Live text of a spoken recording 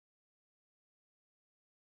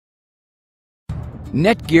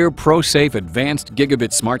NETGEAR ProSafe Advanced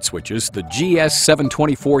Gigabit Smart Switches, the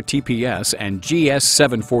GS724 TPS and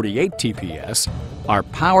GS748 TPS, are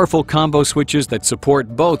powerful combo switches that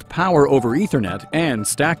support both Power over Ethernet and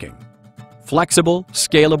stacking. Flexible,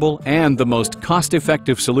 scalable, and the most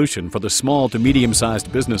cost-effective solution for the small to medium-sized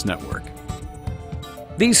business network.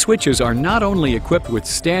 These switches are not only equipped with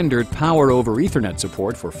standard Power over Ethernet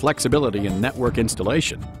support for flexibility in network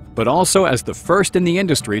installation, but also as the first in the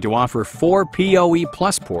industry to offer 4 PoE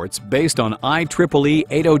Plus ports based on IEEE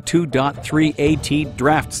 802.3 AT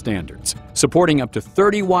draft standards, supporting up to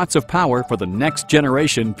 30 watts of power for the next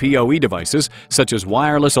generation PoE devices such as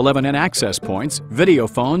wireless 11N access points, video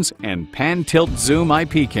phones, and pan-tilt zoom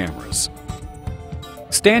IP cameras.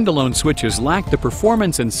 Standalone switches lack the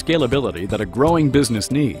performance and scalability that a growing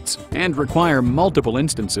business needs and require multiple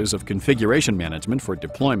instances of configuration management for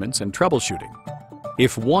deployments and troubleshooting.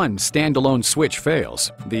 If one standalone switch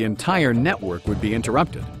fails, the entire network would be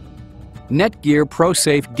interrupted. NETGEAR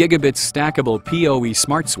ProSafe Gigabit Stackable PoE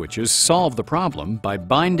Smart Switches solve the problem by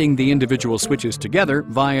binding the individual switches together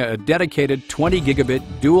via a dedicated 20 gigabit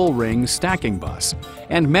dual ring stacking bus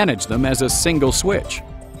and manage them as a single switch.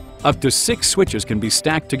 Up to 6 switches can be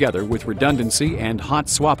stacked together with redundancy and hot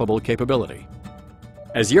swappable capability.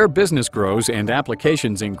 As your business grows and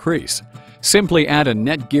applications increase, simply add a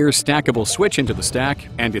NETGEAR stackable switch into the stack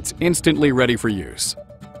and it's instantly ready for use.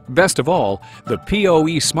 Best of all, the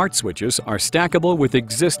PoE smart switches are stackable with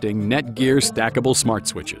existing NETGEAR stackable smart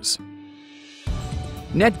switches.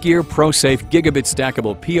 NETGEAR ProSafe Gigabit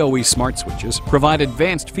Stackable PoE Smart Switches provide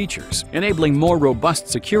advanced features, enabling more robust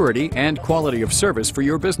security and quality of service for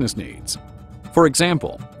your business needs. For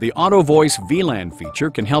example, the Auto Voice VLAN feature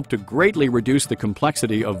can help to greatly reduce the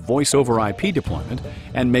complexity of voice over IP deployment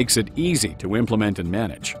and makes it easy to implement and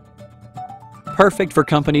manage. Perfect for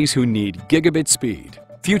companies who need gigabit speed,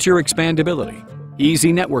 future expandability,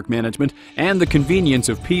 easy network management, and the convenience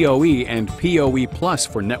of PoE and PoE Plus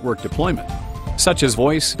for network deployment, such as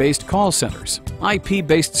voice-based call centers,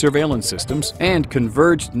 IP-based surveillance systems, and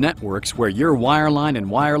converged networks where your wireline and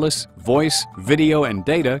wireless, voice, video, and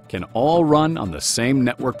data can all run on the same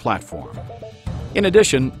network platform. In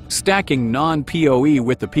addition, stacking non-PoE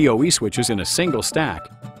with the PoE switches in a single stack,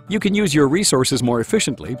 you can use your resources more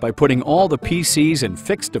efficiently by putting all the PCs and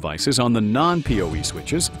fixed devices on the non-PoE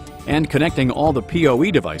switches and connecting all the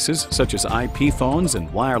PoE devices, such as IP phones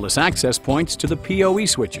and wireless access points, to the PoE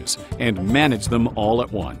switches and manage them all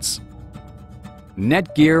at once.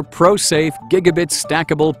 NETGEAR ProSafe Gigabit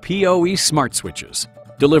Stackable PoE Smart Switches,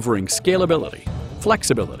 delivering scalability,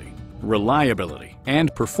 flexibility, reliability,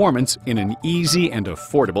 and performance in an easy and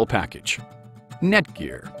affordable package.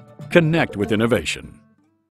 NETGEAR. Connect with innovation.